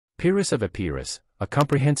Pyrrhus of Epirus, a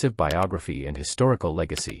comprehensive biography and historical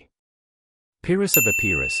legacy. Pyrrhus of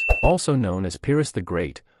Epirus, also known as Pyrrhus the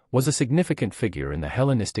Great, was a significant figure in the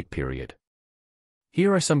Hellenistic period.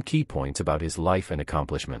 Here are some key points about his life and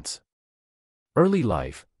accomplishments. Early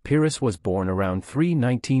life. Pyrrhus was born around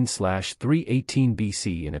 319–318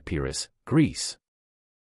 BC in Epirus, Greece.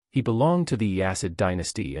 He belonged to the Aeacid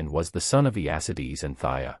dynasty and was the son of Aeacides and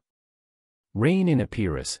Thea. Reign in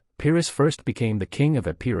Epirus. Pyrrhus first became the king of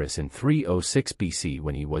Epirus in 306 BC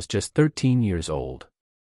when he was just 13 years old.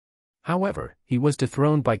 However, he was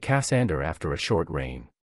dethroned by Cassander after a short reign.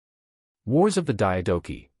 Wars of the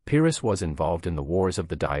Diadochi. Pyrrhus was involved in the Wars of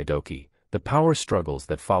the Diadochi, the power struggles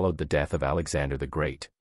that followed the death of Alexander the Great.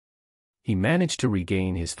 He managed to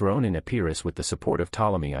regain his throne in Epirus with the support of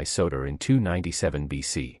Ptolemy Isoter in 297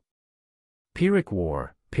 BC. Pyrrhic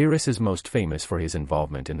War. Pyrrhus is most famous for his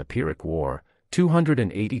involvement in the Pyrrhic War,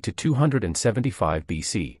 280–275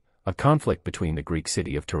 BC, a conflict between the Greek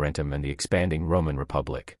city of Tarentum and the expanding Roman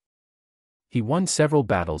Republic. He won several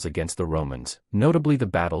battles against the Romans, notably the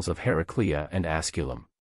battles of Heraclea and Asculum.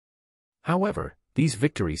 However, these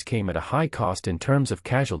victories came at a high cost in terms of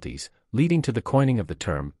casualties, leading to the coining of the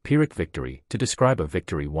term Pyrrhic victory to describe a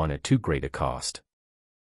victory won at too great a cost.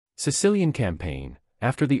 Sicilian Campaign.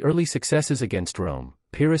 After the early successes against Rome,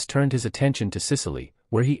 Pyrrhus turned his attention to Sicily,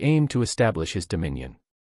 where he aimed to establish his dominion.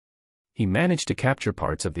 He managed to capture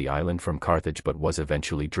parts of the island from Carthage but was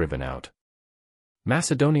eventually driven out.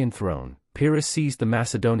 Macedonian Throne. Pyrrhus seized the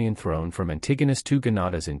Macedonian throne from Antigonus II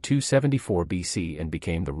Gonatas in 274 BC and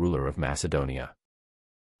became the ruler of Macedonia.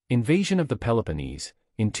 Invasion of the Peloponnese.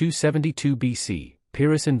 In 272 BC,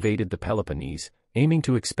 Pyrrhus invaded the Peloponnese, aiming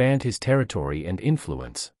to expand his territory and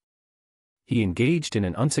influence. He engaged in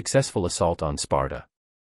an unsuccessful assault on Sparta.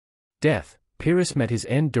 Death. Pyrrhus met his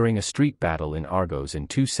end during a street battle in Argos in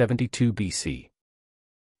 272 BC.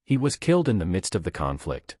 He was killed in the midst of the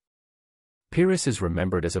conflict. Pyrrhus is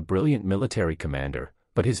remembered as a brilliant military commander,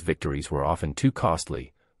 but his victories were often too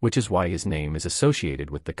costly, which is why his name is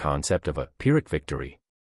associated with the concept of a Pyrrhic victory.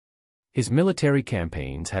 His military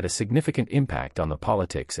campaigns had a significant impact on the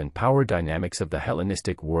politics and power dynamics of the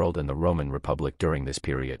Hellenistic world and the Roman Republic during this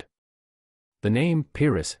period. The name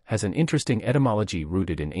Pyrrhus has an interesting etymology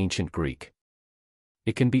rooted in ancient Greek.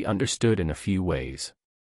 It can be understood in a few ways.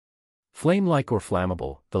 Flame-like or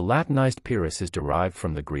flammable. The Latinized Pyrrhus is derived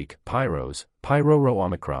from the Greek pyros,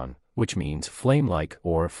 pyroro-omicron, which means flame-like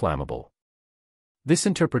or flammable. This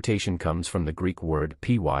interpretation comes from the Greek word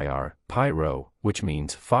pyr, pyro, which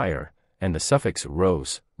means fire, and the suffix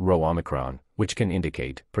ros, ro-omicron, which can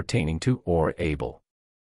indicate pertaining to or able.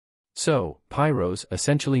 So, pyros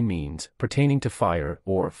essentially means pertaining to fire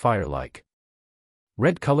or fire-like.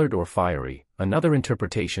 Red-colored or fiery. Another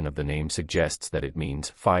interpretation of the name suggests that it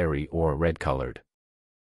means fiery or red-colored.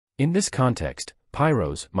 In this context,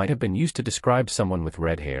 Pyrrhus might have been used to describe someone with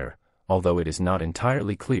red hair, although it is not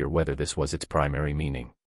entirely clear whether this was its primary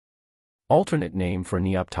meaning. Alternate name for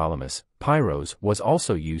Neoptolemus. Pyrrhus was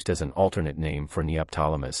also used as an alternate name for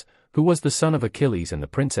Neoptolemus, who was the son of Achilles and the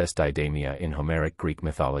princess Didymia in Homeric Greek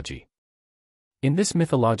mythology. In this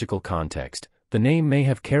mythological context, the name may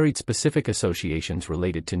have carried specific associations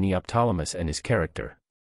related to Neoptolemus and his character.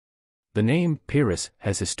 The name Pyrrhus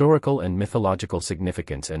has historical and mythological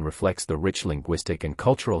significance and reflects the rich linguistic and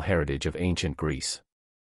cultural heritage of ancient Greece.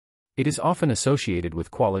 It is often associated with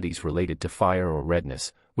qualities related to fire or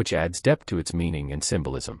redness, which adds depth to its meaning and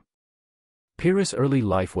symbolism. Pyrrhus' early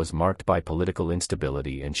life was marked by political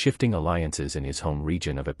instability and shifting alliances in his home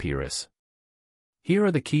region of Epirus. Here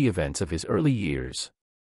are the key events of his early years.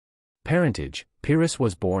 Parentage. Pyrrhus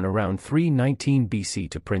was born around 319 BC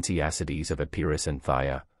to Prince Aeacides of Epirus and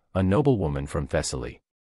Thea, a noblewoman from Thessaly.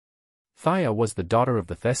 Thea was the daughter of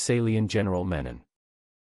the Thessalian general Menon.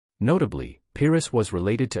 Notably, Pyrrhus was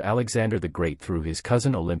related to Alexander the Great through his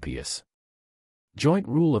cousin Olympius. Joint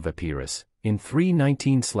rule of Epirus. In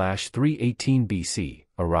 319–318 BC,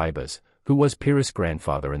 Aribas, who was Pyrrhus'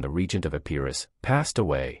 grandfather and the regent of Epirus, passed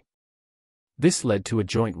away. This led to a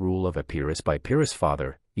joint rule of Epirus by Pyrrhus'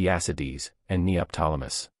 father, Aeacides, and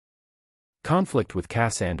Neoptolemus. Conflict with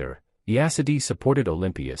Cassander. Aeacides supported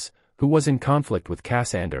Olympius, who was in conflict with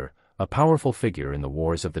Cassander, a powerful figure in the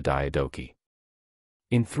Wars of the Diadochi.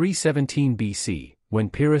 In 317 BC, when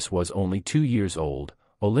Pyrrhus was only 2 years old,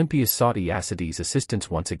 Olympius sought Aeacides' assistance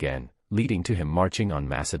once again, leading to him marching on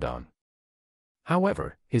Macedon.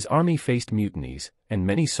 However, his army faced mutinies, and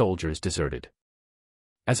many soldiers deserted.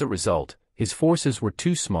 As a result, his forces were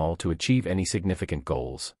too small to achieve any significant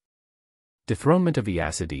goals. Dethronement of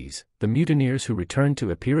Aeacides. The mutineers who returned to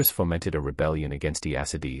Epirus fomented a rebellion against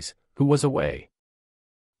Aeacides, who was away.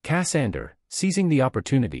 Cassander, seizing the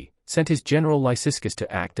opportunity, sent his general Lyciscus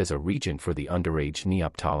to act as a regent for the underage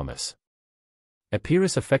Neoptolemus.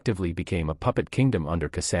 Epirus effectively became a puppet kingdom under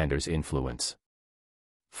Cassander's influence.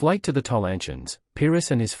 Flight to the Tollantians, Pyrrhus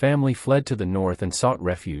and his family fled to the north and sought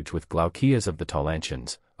refuge with Glaucias of the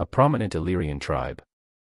Tollantians, a prominent Illyrian tribe.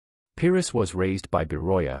 Pyrrhus was raised by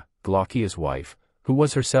Bujaria, Glaucia's wife, who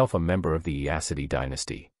was herself a member of the Aeacid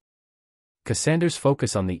dynasty. Cassander's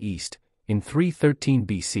focus on the east. In 313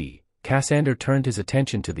 BC, Cassander turned his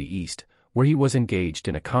attention to the east, where he was engaged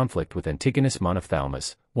in a conflict with Antigonus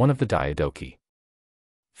Monophthalmus, one of the Diadochi.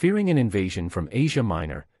 Fearing an invasion from Asia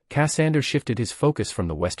Minor, Cassander shifted his focus from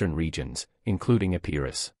the western regions, including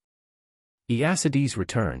Epirus. Aeacides'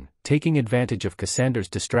 return, taking advantage of Cassander's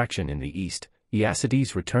distraction in the east,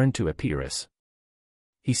 Aeacides returned to Epirus.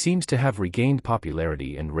 He seems to have regained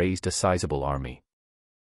popularity and raised a sizable army.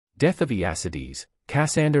 Death of Aeacides,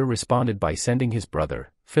 Cassander responded by sending his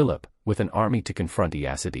brother, Philip, with an army to confront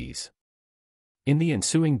Aeacides. In the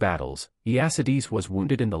ensuing battles, Aeacides was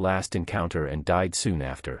wounded in the last encounter and died soon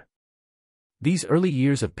after. These early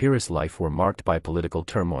years of Pyrrhus' life were marked by political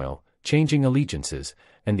turmoil, changing allegiances,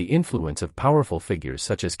 and the influence of powerful figures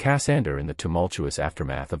such as Cassander in the tumultuous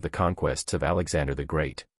aftermath of the conquests of Alexander the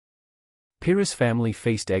Great. Pyrrhus' family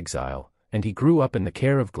faced exile, and he grew up in the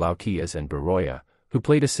care of Glaucias and Bujaria, who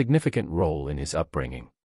played a significant role in his upbringing.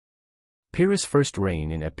 Pyrrhus' first reign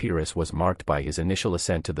in Epirus was marked by his initial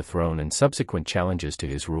ascent to the throne and subsequent challenges to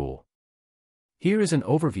his rule. Here is an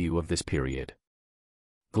overview of this period.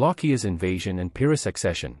 Glaucias' invasion and Pyrrhus'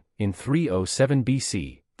 accession. In 307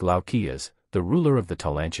 BC, Glaucias, the ruler of the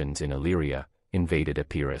Tollantians in Illyria, invaded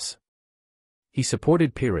Epirus. He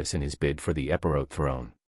supported Pyrrhus in his bid for the Epirot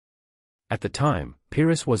throne. At the time,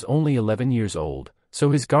 Pyrrhus was only 11 years old,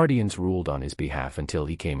 so his guardians ruled on his behalf until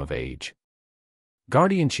he came of age.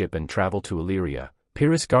 Guardianship and travel to Illyria.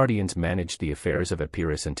 Pyrrhus' guardians managed the affairs of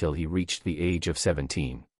Epirus until he reached the age of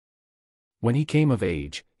 17. When he came of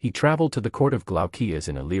age, he traveled to the court of Glaucias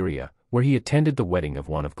in Illyria, where he attended the wedding of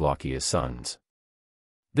one of Glaucias' sons.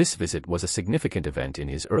 This visit was a significant event in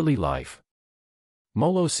his early life.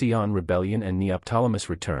 Molossian rebellion and Neoptolemus'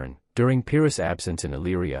 return. During Pyrrhus' absence in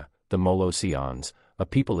Illyria, the Molossians, a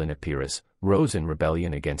people in Epirus, rose in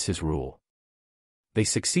rebellion against his rule. They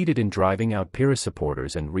succeeded in driving out Pyrrhus'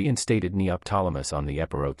 supporters and reinstated Neoptolemus on the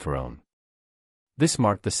Epirot throne. This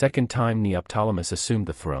marked the second time Neoptolemus assumed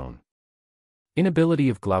the throne. Inability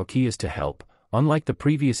of Glaucias to help. Unlike the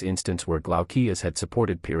previous instance where Glaucias had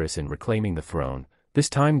supported Pyrrhus in reclaiming the throne, this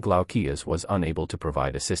time Glaucias was unable to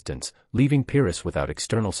provide assistance, leaving Pyrrhus without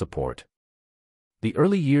external support. The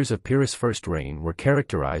early years of Pyrrhus' first reign were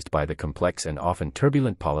characterized by the complex and often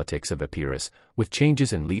turbulent politics of Epirus, with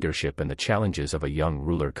changes in leadership and the challenges of a young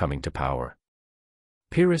ruler coming to power.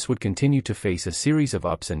 Pyrrhus would continue to face a series of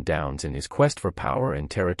ups and downs in his quest for power and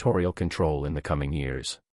territorial control in the coming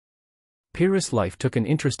years. Pyrrhus' life took an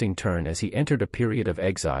interesting turn as he entered a period of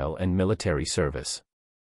exile and military service.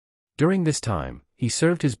 During this time, he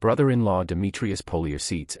served his brother-in-law Demetrius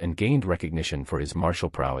Poliorcetes and gained recognition for his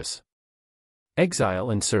martial prowess. Exile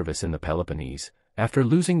and service in the Peloponnese. After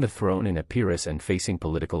losing the throne in Epirus and facing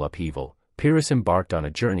political upheaval, Pyrrhus embarked on a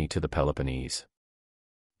journey to the Peloponnese.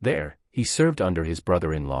 There, he served under his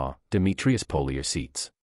brother-in-law, Demetrius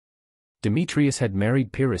Poliorcetes. Demetrius had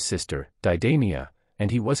married Pyrrhus' sister, Didamia,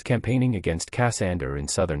 and he was campaigning against Cassander in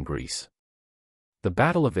southern Greece. The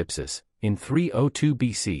Battle of Ipsus. In 302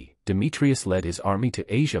 BC, Demetrius led his army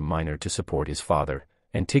to Asia Minor to support his father,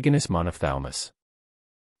 Antigonus Monophthalmus.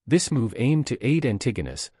 This move aimed to aid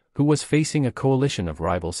Antigonus, who was facing a coalition of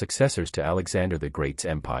rival successors to Alexander the Great's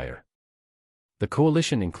empire. The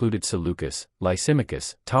coalition included Seleucus,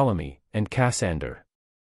 Lysimachus, Ptolemy, and Cassander.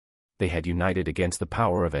 They had united against the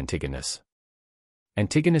power of Antigonus.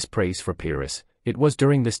 Antigonus praised for Pyrrhus. It was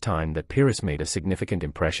during this time that Pyrrhus made a significant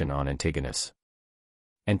impression on Antigonus.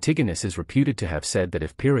 Antigonus is reputed to have said that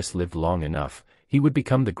if Pyrrhus lived long enough, he would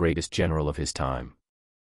become the greatest general of his time.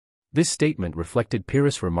 This statement reflected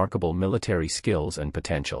Pyrrhus' remarkable military skills and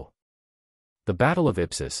potential. The Battle of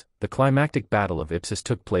Ipsus. The climactic Battle of Ipsus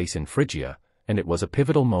took place in Phrygia, and it was a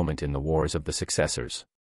pivotal moment in the wars of the successors.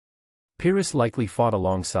 Pyrrhus likely fought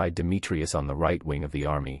alongside Demetrius on the right wing of the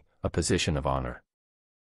army, a position of honor.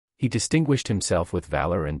 He distinguished himself with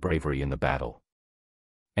valor and bravery in the battle.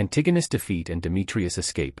 Antigonus' defeat and Demetrius'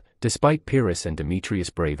 escape. Despite Pyrrhus and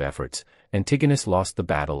Demetrius' brave efforts, Antigonus lost the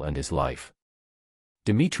battle and his life.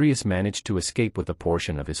 Demetrius managed to escape with a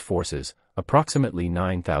portion of his forces, approximately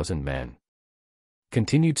 9,000 men.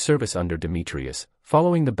 Continued service under Demetrius.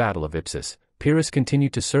 Following the Battle of Ipsus, Pyrrhus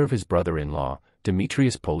continued to serve his brother-in-law,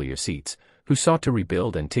 Demetrius Poliorcetes, who sought to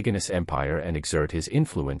rebuild Antigonus' empire and exert his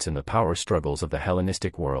influence in the power struggles of the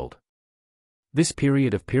Hellenistic world. This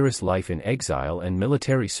period of Pyrrhus' life in exile and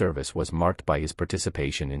military service was marked by his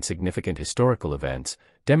participation in significant historical events,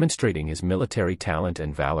 demonstrating his military talent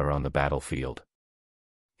and valor on the battlefield.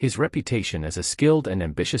 His reputation as a skilled and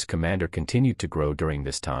ambitious commander continued to grow during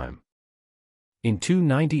this time. In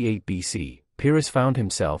 298 BC, Pyrrhus found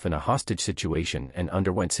himself in a hostage situation and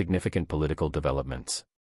underwent significant political developments.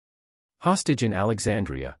 Hostage in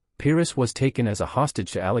Alexandria, Pyrrhus was taken as a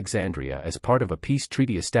hostage to Alexandria as part of a peace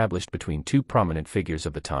treaty established between two prominent figures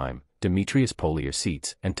of the time, Demetrius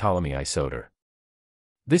Poliorcetes and Ptolemy Isoter.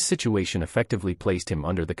 This situation effectively placed him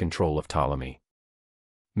under the control of Ptolemy.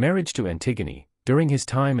 Marriage to Antigone. During his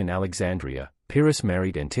time in Alexandria, Pyrrhus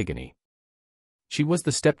married Antigone. She was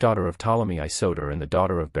the stepdaughter of Ptolemy Isoter and the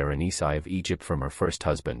daughter of Berenice of Egypt from her first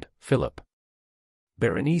husband, Philip.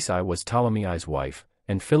 Berenice was Ptolemy's wife,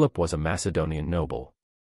 and Philip was a Macedonian noble.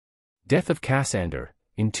 Death of Cassander.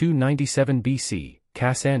 In 297 BC,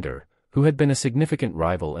 Cassander, who had been a significant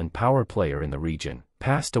rival and power player in the region,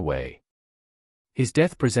 passed away. His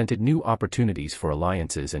death presented new opportunities for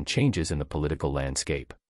alliances and changes in the political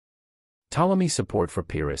landscape. Ptolemy's support for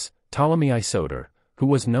Pyrrhus. Ptolemy Isoter, who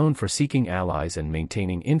was known for seeking allies and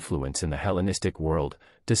maintaining influence in the Hellenistic world,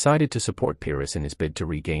 decided to support Pyrrhus in his bid to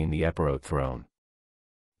regain the Epirot throne.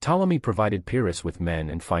 Ptolemy provided Pyrrhus with men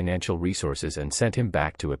and financial resources and sent him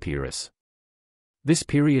back to Epirus. This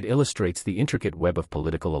period illustrates the intricate web of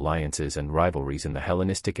political alliances and rivalries in the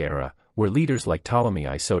Hellenistic era, where leaders like Ptolemy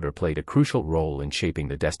Isoter played a crucial role in shaping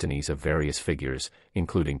the destinies of various figures,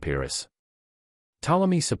 including Pyrrhus.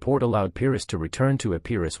 Ptolemy's support allowed Pyrrhus to return to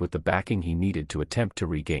Epirus with the backing he needed to attempt to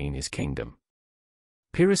regain his kingdom.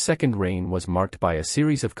 Pyrrhus' second reign was marked by a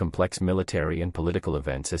series of complex military and political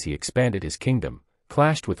events as he expanded his kingdom,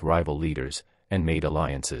 clashed with rival leaders, and made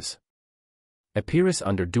alliances. Epirus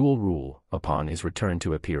under dual rule. Upon his return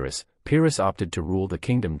to Epirus, Pyrrhus opted to rule the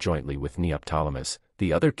kingdom jointly with Neoptolemus,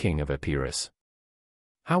 the other king of Epirus.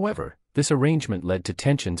 However, this arrangement led to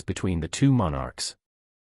tensions between the two monarchs.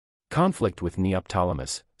 Conflict with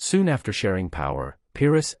Neoptolemus. Soon after sharing power,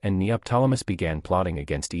 Pyrrhus and Neoptolemus began plotting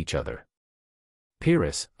against each other.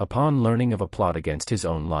 Pyrrhus, upon learning of a plot against his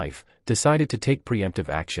own life, decided to take preemptive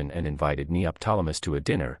action and invited Neoptolemus to a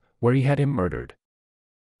dinner, where he had him murdered.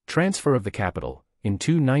 Transfer of the capital. In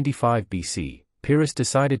 295 BC, Pyrrhus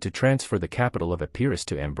decided to transfer the capital of Epirus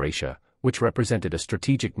to Ambracia, which represented a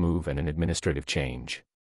strategic move and an administrative change.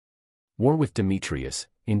 War with Demetrius.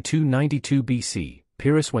 In 292 BC,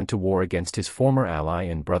 Pyrrhus went to war against his former ally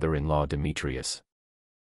and brother-in-law Demetrius.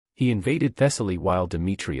 He invaded Thessaly while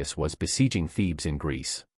Demetrius was besieging Thebes in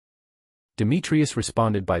Greece. Demetrius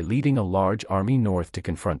responded by leading a large army north to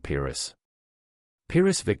confront Pyrrhus.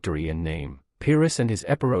 Pyrrhus' victory and name. Pyrrhus and his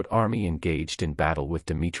Epirot army engaged in battle with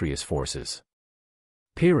Demetrius' forces.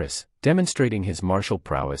 Pyrrhus, demonstrating his martial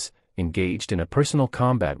prowess, engaged in a personal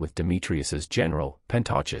combat with Demetrius's general,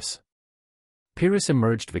 Pentauchus. Pyrrhus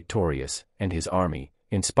emerged victorious, and his army,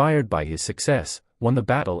 inspired by his success, won the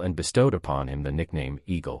battle and bestowed upon him the nickname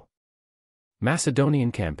Eagle.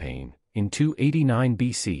 Macedonian campaign. In 289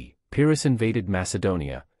 BC, Pyrrhus invaded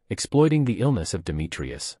Macedonia, exploiting the illness of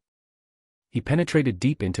Demetrius. He penetrated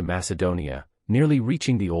deep into Macedonia, nearly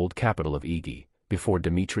reaching the old capital of Aegae, before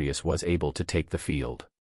Demetrius was able to take the field.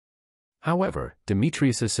 However,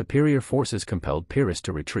 Demetrius's superior forces compelled Pyrrhus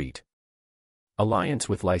to retreat. Alliance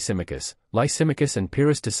with Lysimachus. Lysimachus and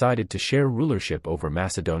Pyrrhus decided to share rulership over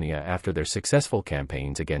Macedonia after their successful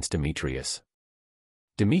campaigns against Demetrius.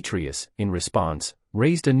 Demetrius, in response,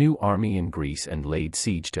 raised a new army in Greece and laid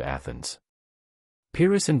siege to Athens.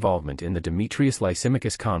 Pyrrhus' involvement in the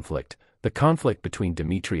Demetrius-Lysimachus conflict. The conflict between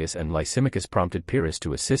Demetrius and Lysimachus prompted Pyrrhus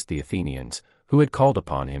to assist the Athenians, who had called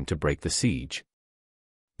upon him to break the siege.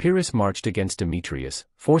 Pyrrhus marched against Demetrius,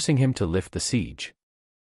 forcing him to lift the siege.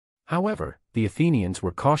 However, the Athenians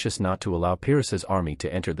were cautious not to allow Pyrrhus's army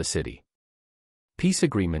to enter the city. Peace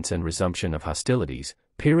agreements and resumption of hostilities.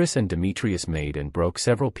 Pyrrhus and Demetrius made and broke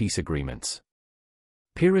several peace agreements.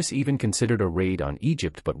 Pyrrhus even considered a raid on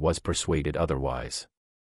Egypt but was persuaded otherwise.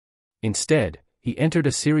 Instead, he entered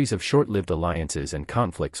a series of short-lived alliances and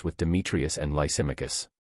conflicts with Demetrius and Lysimachus.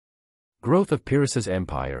 Growth of Pyrrhus's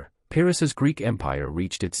empire. Pyrrhus's Greek empire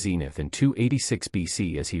reached its zenith in 286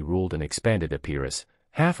 BC as he ruled and expanded Epirus,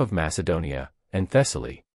 half of Macedonia, and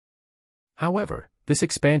Thessaly. However, this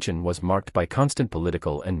expansion was marked by constant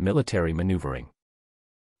political and military maneuvering.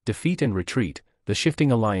 Defeat and retreat. The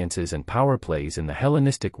shifting alliances and power plays in the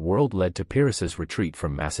Hellenistic world led to Pyrrhus's retreat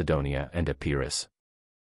from Macedonia and Epirus.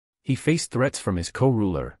 He faced threats from his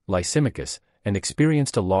co-ruler, Lysimachus, and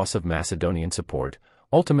experienced a loss of Macedonian support,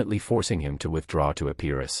 ultimately forcing him to withdraw to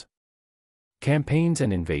Epirus. Campaigns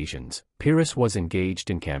and invasions. Pyrrhus was engaged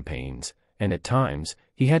in campaigns, and at times,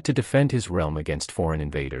 he had to defend his realm against foreign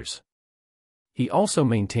invaders. He also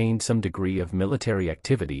maintained some degree of military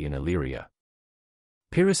activity in Illyria.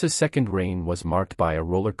 Pyrrhus's second reign was marked by a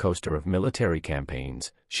roller coaster of military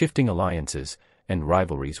campaigns, shifting alliances, and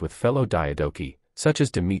rivalries with fellow Diadochi, such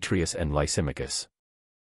as Demetrius and Lysimachus.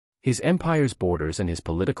 His empire's borders and his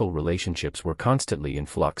political relationships were constantly in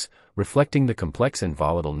flux, reflecting the complex and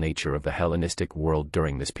volatile nature of the Hellenistic world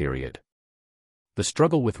during this period. The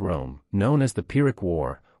struggle with Rome, known as the Pyrrhic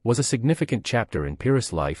War, was a significant chapter in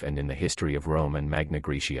Pyrrhus' life and in the history of Rome and Magna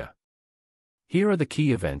Graecia. Here are the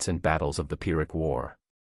key events and battles of the Pyrrhic War.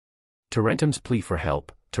 Tarentum's plea for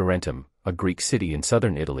help. Tarentum, a Greek city in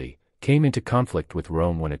southern Italy, came into conflict with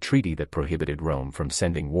Rome when a treaty that prohibited Rome from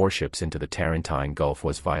sending warships into the Tarentine Gulf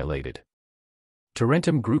was violated.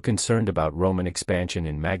 Tarentum grew concerned about Roman expansion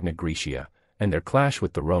in Magna Graecia, and their clash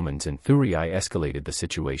with the Romans in Thurii escalated the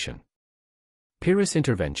situation. Pyrrhus'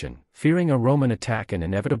 intervention. Fearing a Roman attack and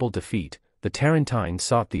inevitable defeat, the Tarentines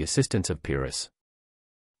sought the assistance of Pyrrhus.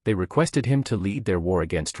 They requested him to lead their war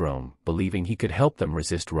against Rome, believing he could help them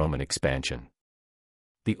resist Roman expansion.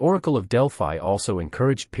 The Oracle of Delphi also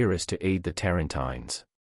encouraged Pyrrhus to aid the Tarentines.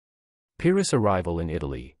 Pyrrhus' arrival in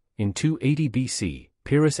Italy. In 280 BC,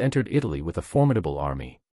 Pyrrhus entered Italy with a formidable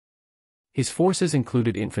army. His forces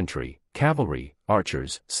included infantry, cavalry,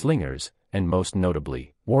 archers, slingers, and most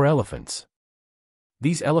notably, war elephants.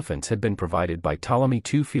 These elephants had been provided by Ptolemy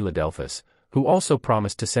II Philadelphus, who also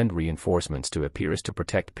promised to send reinforcements to Epirus to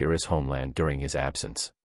protect Pyrrhus' homeland during his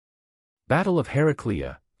absence. Battle of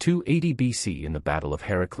Heraclea. 280 BC. In the Battle of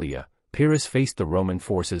Heraclea, Pyrrhus faced the Roman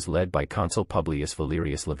forces led by consul Publius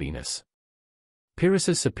Valerius Lavinus.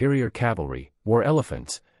 Pyrrhus's superior cavalry, war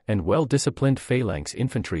elephants, and well-disciplined phalanx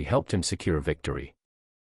infantry helped him secure victory.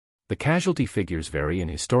 The casualty figures vary in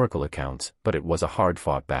historical accounts, but it was a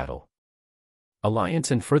hard-fought battle. Alliance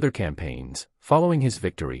and further campaigns. Following his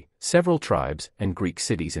victory, several tribes and Greek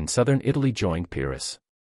cities in southern Italy joined Pyrrhus.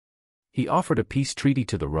 He offered a peace treaty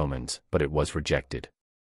to the Romans, but it was rejected.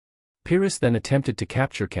 Pyrrhus then attempted to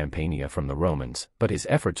capture Campania from the Romans, but his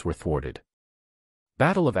efforts were thwarted.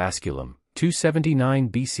 Battle of Asculum. 279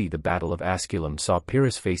 BC. The Battle of Asculum saw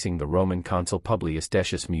Pyrrhus facing the Roman consul Publius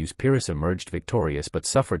Decius Mus. Pyrrhus emerged victorious but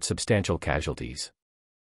suffered substantial casualties.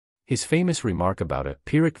 His famous remark about a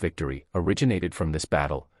Pyrrhic victory originated from this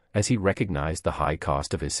battle, as he recognized the high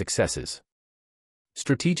cost of his successes.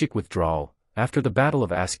 Strategic withdrawal. After the Battle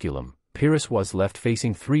of Asculum, Pyrrhus was left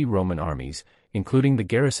facing three Roman armies, including the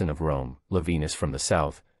garrison of Rome, Lavinus from the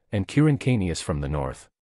south, and Quirincanius from the north.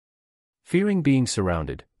 Fearing being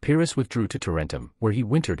surrounded, Pyrrhus withdrew to Tarentum, where he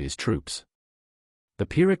wintered his troops. The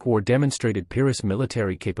Pyrrhic War demonstrated Pyrrhus'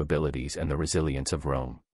 military capabilities and the resilience of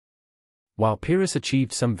Rome. While Pyrrhus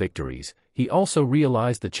achieved some victories, he also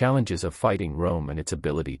realized the challenges of fighting Rome and its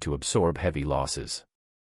ability to absorb heavy losses.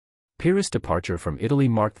 Pyrrhus' departure from Italy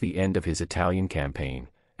marked the end of his Italian campaign,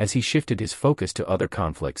 as he shifted his focus to other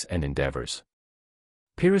conflicts and endeavors.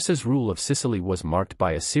 Pyrrhus's rule of Sicily was marked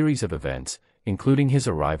by a series of events, including his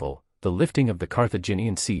arrival, the lifting of the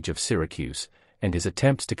Carthaginian siege of Syracuse, and his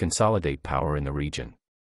attempts to consolidate power in the region.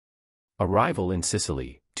 Arrival in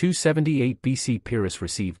Sicily. 278 BC. Pyrrhus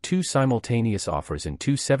received two simultaneous offers in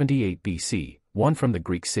 278 BC, one from the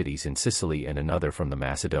Greek cities in Sicily and another from the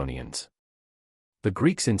Macedonians. The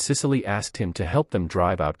Greeks in Sicily asked him to help them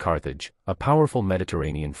drive out Carthage, a powerful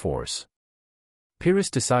Mediterranean force.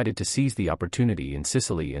 Pyrrhus decided to seize the opportunity in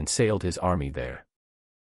Sicily and sailed his army there.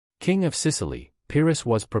 King of Sicily. Pyrrhus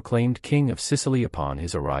was proclaimed King of Sicily upon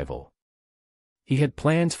his arrival. He had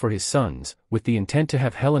plans for his sons, with the intent to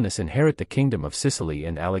have Helenus inherit the kingdom of Sicily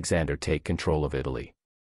and Alexander take control of Italy.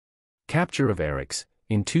 Capture of Eryx.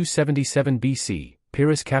 In 277 BC,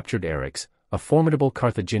 Pyrrhus captured Eryx, a formidable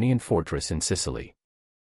Carthaginian fortress in Sicily.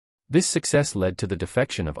 This success led to the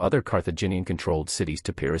defection of other Carthaginian-controlled cities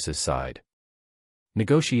to Pyrrhus's side.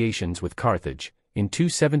 Negotiations with Carthage. In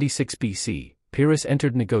 276 BC, Pyrrhus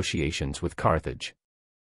entered negotiations with Carthage.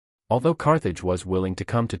 Although Carthage was willing to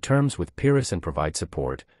come to terms with Pyrrhus and provide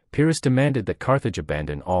support, Pyrrhus demanded that Carthage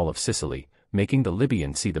abandon all of Sicily, making the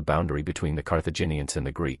Libyans see the boundary between the Carthaginians and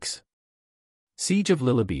the Greeks. Siege of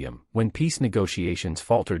Lilybaeum. When peace negotiations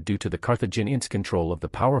faltered due to the Carthaginians' control of the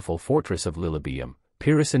powerful fortress of Lilybaeum,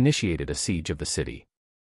 Pyrrhus initiated a siege of the city.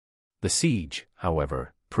 The siege,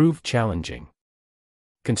 however, proved challenging.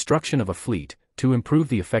 Construction of a fleet. To improve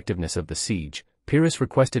the effectiveness of the siege, Pyrrhus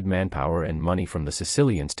requested manpower and money from the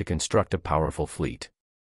Sicilians to construct a powerful fleet.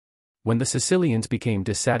 When the Sicilians became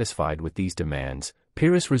dissatisfied with these demands,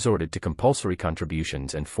 Pyrrhus resorted to compulsory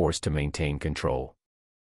contributions and force to maintain control.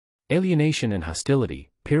 Alienation and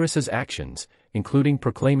hostility. Pyrrhus's actions, including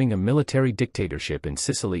proclaiming a military dictatorship in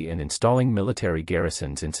Sicily and installing military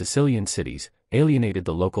garrisons in Sicilian cities, alienated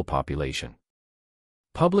the local population.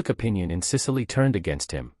 Public opinion in Sicily turned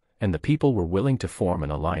against him, and the people were willing to form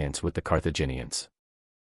an alliance with the Carthaginians.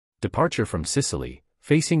 Departure from Sicily.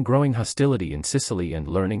 Facing growing hostility in Sicily and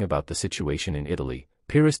learning about the situation in Italy,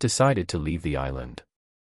 Pyrrhus decided to leave the island.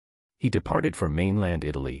 He departed for mainland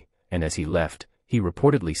Italy, and as he left, he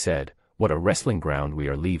reportedly said, "What a wrestling ground we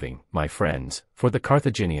are leaving, my friends, for the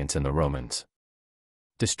Carthaginians and the Romans."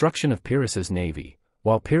 Destruction of Pyrrhus's navy.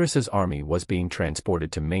 While Pyrrhus's army was being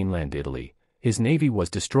transported to mainland Italy, his navy was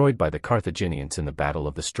destroyed by the Carthaginians in the Battle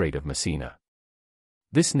of the Strait of Messina.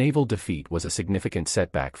 This naval defeat was a significant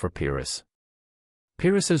setback for Pyrrhus.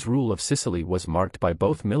 Pyrrhus's rule of Sicily was marked by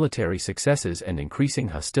both military successes and increasing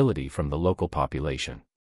hostility from the local population.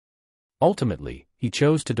 Ultimately, he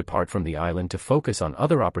chose to depart from the island to focus on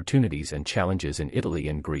other opportunities and challenges in Italy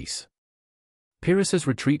and Greece. Pyrrhus's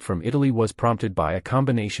retreat from Italy was prompted by a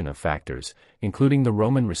combination of factors, including the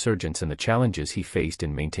Roman resurgence and the challenges he faced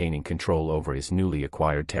in maintaining control over his newly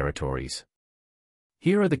acquired territories.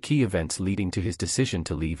 Here are the key events leading to his decision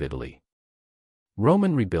to leave Italy.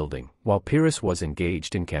 Roman rebuilding. While Pyrrhus was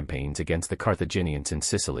engaged in campaigns against the Carthaginians in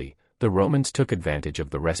Sicily, the Romans took advantage of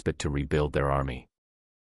the respite to rebuild their army.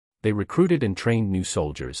 They recruited and trained new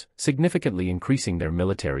soldiers, significantly increasing their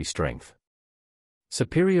military strength.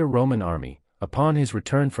 Superior Roman army. Upon his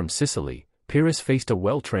return from Sicily, Pyrrhus faced a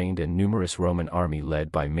well-trained and numerous Roman army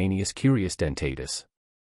led by Manius Curius Dentatus.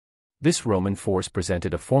 This Roman force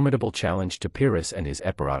presented a formidable challenge to Pyrrhus and his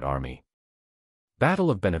Epirot army.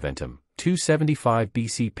 Battle of Beneventum. 275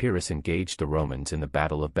 BC. Pyrrhus engaged the Romans in the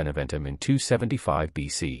Battle of Beneventum in 275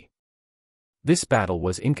 BC. This battle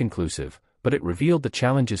was inconclusive, but it revealed the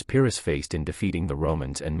challenges Pyrrhus faced in defeating the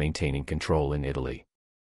Romans and maintaining control in Italy.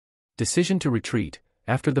 Decision to retreat.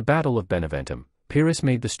 After the Battle of Beneventum, Pyrrhus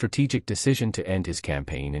made the strategic decision to end his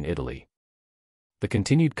campaign in Italy. The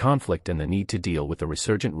continued conflict and the need to deal with the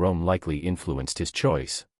resurgent Rome likely influenced his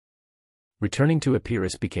choice. Returning to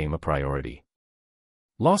Epirus became a priority.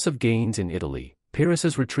 Loss of gains in Italy.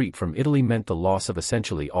 Pyrrhus's retreat from Italy meant the loss of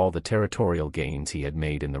essentially all the territorial gains he had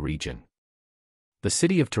made in the region. The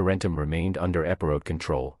city of Tarentum remained under Epirot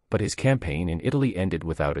control, but his campaign in Italy ended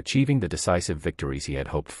without achieving the decisive victories he had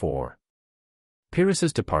hoped for.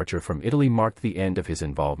 Pyrrhus's departure from Italy marked the end of his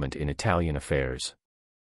involvement in Italian affairs.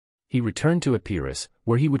 He returned to Epirus,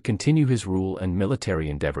 where he would continue his rule and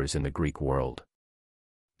military endeavors in the Greek world.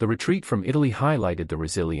 The retreat from Italy highlighted the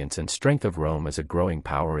resilience and strength of Rome as a growing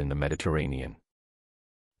power in the Mediterranean.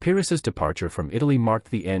 Pyrrhus's departure from Italy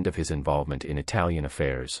marked the end of his involvement in Italian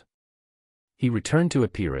affairs. He returned to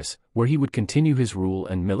Epirus, where he would continue his rule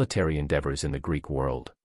and military endeavors in the Greek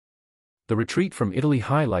world. The retreat from Italy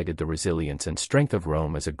highlighted the resilience and strength of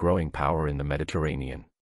Rome as a growing power in the Mediterranean.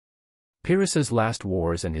 Pyrrhus's last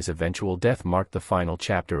wars and his eventual death marked the final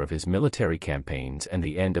chapter of his military campaigns and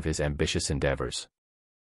the end of his ambitious endeavors.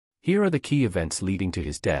 Here are the key events leading to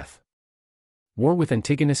his death. War with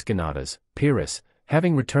Antigonus Gonatas. Pyrrhus,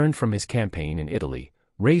 having returned from his campaign in Italy,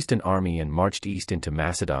 raised an army and marched east into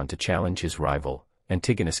Macedon to challenge his rival,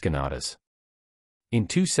 Antigonus Gonatas. In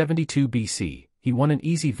 272 BC, he won an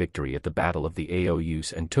easy victory at the Battle of the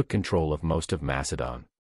Aoeus and took control of most of Macedon.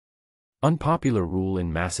 Unpopular rule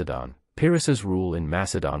in Macedon. Pyrrhus's rule in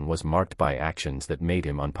Macedon was marked by actions that made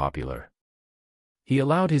him unpopular. He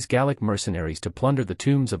allowed his Gallic mercenaries to plunder the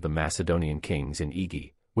tombs of the Macedonian kings in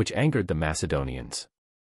Aegae, which angered the Macedonians.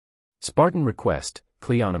 Spartan request.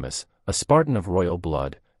 Cleonymus, a Spartan of royal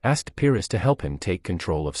blood, asked Pyrrhus to help him take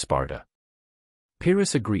control of Sparta.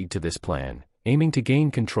 Pyrrhus agreed to this plan, aiming to gain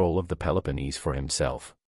control of the Peloponnese for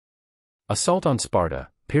himself. Assault on Sparta.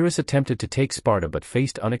 Pyrrhus attempted to take Sparta but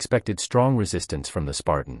faced unexpected strong resistance from the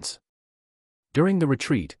Spartans. During the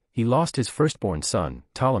retreat, he lost his firstborn son,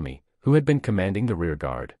 Ptolemy, who had been commanding the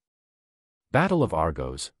rearguard. Battle of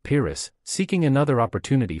Argos. Pyrrhus, seeking another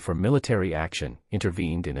opportunity for military action,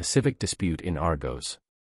 intervened in a civic dispute in Argos.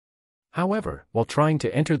 However, while trying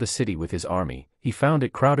to enter the city with his army, he found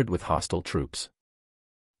it crowded with hostile troops.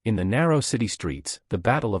 In the narrow city streets, the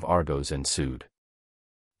Battle of Argos ensued.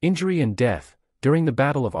 Injury and death. During the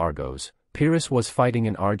Battle of Argos, Pyrrhus was fighting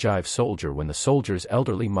an Argive soldier when the soldier's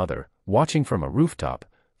elderly mother, watching from a rooftop,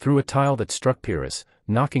 threw a tile that struck Pyrrhus,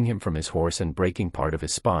 knocking him from his horse and breaking part of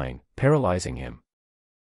his spine, paralyzing him.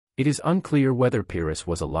 It is unclear whether Pyrrhus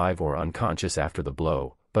was alive or unconscious after the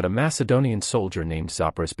blow, but a Macedonian soldier named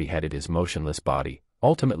Zopyrus beheaded his motionless body,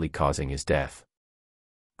 ultimately causing his death.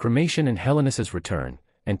 Cremation and Hellenis's return.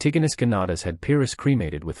 Antigonus Gonatas had Pyrrhus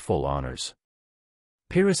cremated with full honors.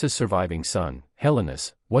 Pyrrhus's surviving son,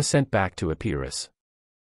 Helenus, was sent back to Epirus.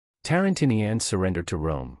 Tarentinians surrendered to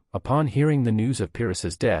Rome. Upon hearing the news of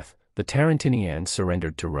Pyrrhus's death, the Tarentinians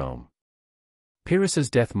surrendered to Rome. Pyrrhus's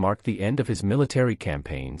death marked the end of his military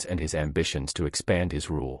campaigns and his ambitions to expand his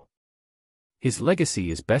rule. His legacy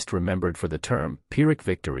is best remembered for the term Pyrrhic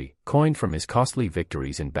victory, coined from his costly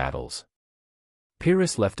victories in battles.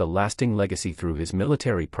 Pyrrhus left a lasting legacy through his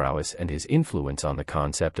military prowess and his influence on the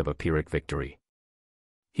concept of a Pyrrhic victory.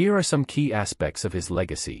 Here are some key aspects of his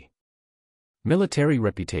legacy. Military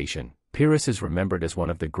reputation. Pyrrhus is remembered as one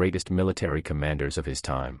of the greatest military commanders of his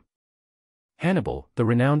time. Hannibal, the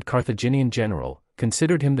renowned Carthaginian general,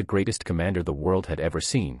 considered him the greatest commander the world had ever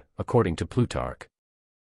seen, according to Plutarch.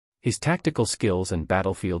 His tactical skills and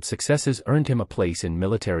battlefield successes earned him a place in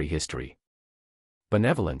military history.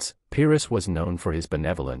 Benevolence. Pyrrhus was known for his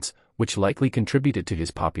benevolence, which likely contributed to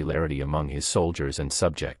his popularity among his soldiers and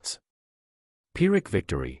subjects. Pyrrhic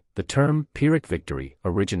victory. The term Pyrrhic victory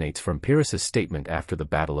originates from Pyrrhus's statement after the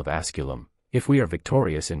Battle of Asculum: "If we are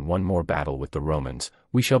victorious in one more battle with the Romans,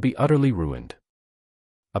 we shall be utterly ruined."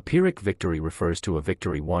 A Pyrrhic victory refers to a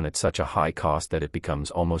victory won at such a high cost that it becomes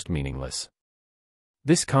almost meaningless.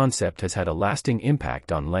 This concept has had a lasting impact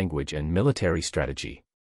on language and military strategy.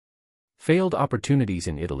 Failed opportunities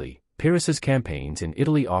in Italy. Pyrrhus's campaigns in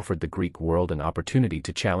Italy offered the Greek world an opportunity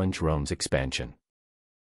to challenge Rome's expansion.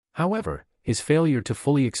 However, his failure to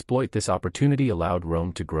fully exploit this opportunity allowed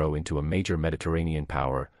Rome to grow into a major Mediterranean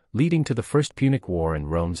power, leading to the First Punic War and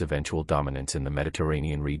Rome's eventual dominance in the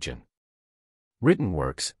Mediterranean region. Written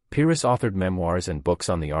works. Pyrrhus authored memoirs and books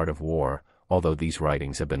on the art of war, although these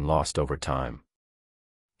writings have been lost over time.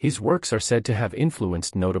 His works are said to have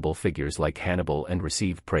influenced notable figures like Hannibal and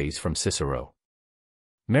received praise from Cicero.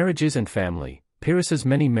 Marriages and family. Pyrrhus's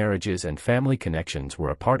many marriages and family connections were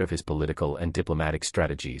a part of his political and diplomatic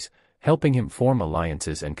strategies, helping him form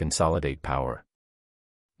alliances and consolidate power.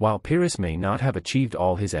 While Pyrrhus may not have achieved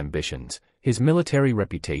all his ambitions, his military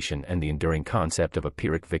reputation and the enduring concept of a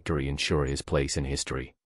Pyrrhic victory ensure his place in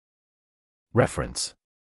history. Reference: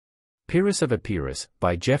 Pyrrhus of Epirus,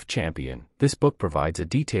 by Jeff Champion. This book provides a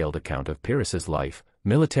detailed account of Pyrrhus's life,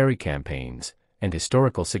 military campaigns, and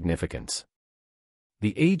historical significance.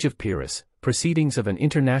 The Age of Pyrrhus, Proceedings of an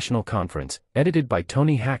International Conference, edited by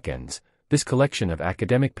Tony Hackens. This collection of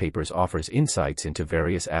academic papers offers insights into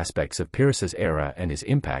various aspects of Pyrrhus's era and his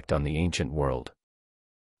impact on the ancient world.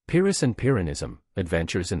 Pyrrhus and Pyrrhonism,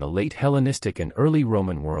 Adventures in the Late Hellenistic and Early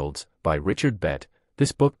Roman Worlds, by Richard Bett.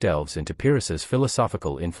 This book delves into Pyrrhus's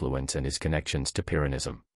philosophical influence and his connections to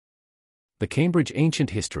Pyrrhonism. The Cambridge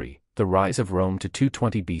Ancient History, The Rise of Rome to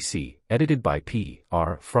 220 BC, edited by P.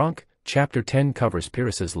 R. Franck. Chapter 10 covers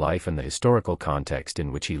Pyrrhus's life and the historical context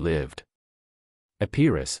in which he lived.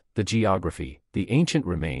 Epirus, The Geography, The Ancient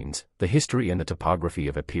Remains, The History and the Topography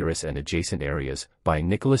of Epirus and Adjacent Areas, by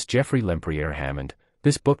Nicholas Jeffrey Lempriere Hammond.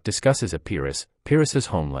 This book discusses Epirus, Pyrrhus's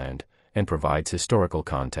homeland, and provides historical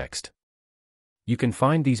context. You can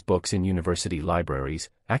find these books in university libraries,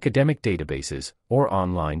 academic databases, or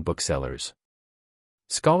online booksellers.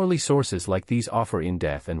 Scholarly sources like these offer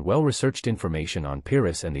in-depth and well-researched information on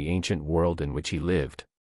Pyrrhus and the ancient world in which he lived.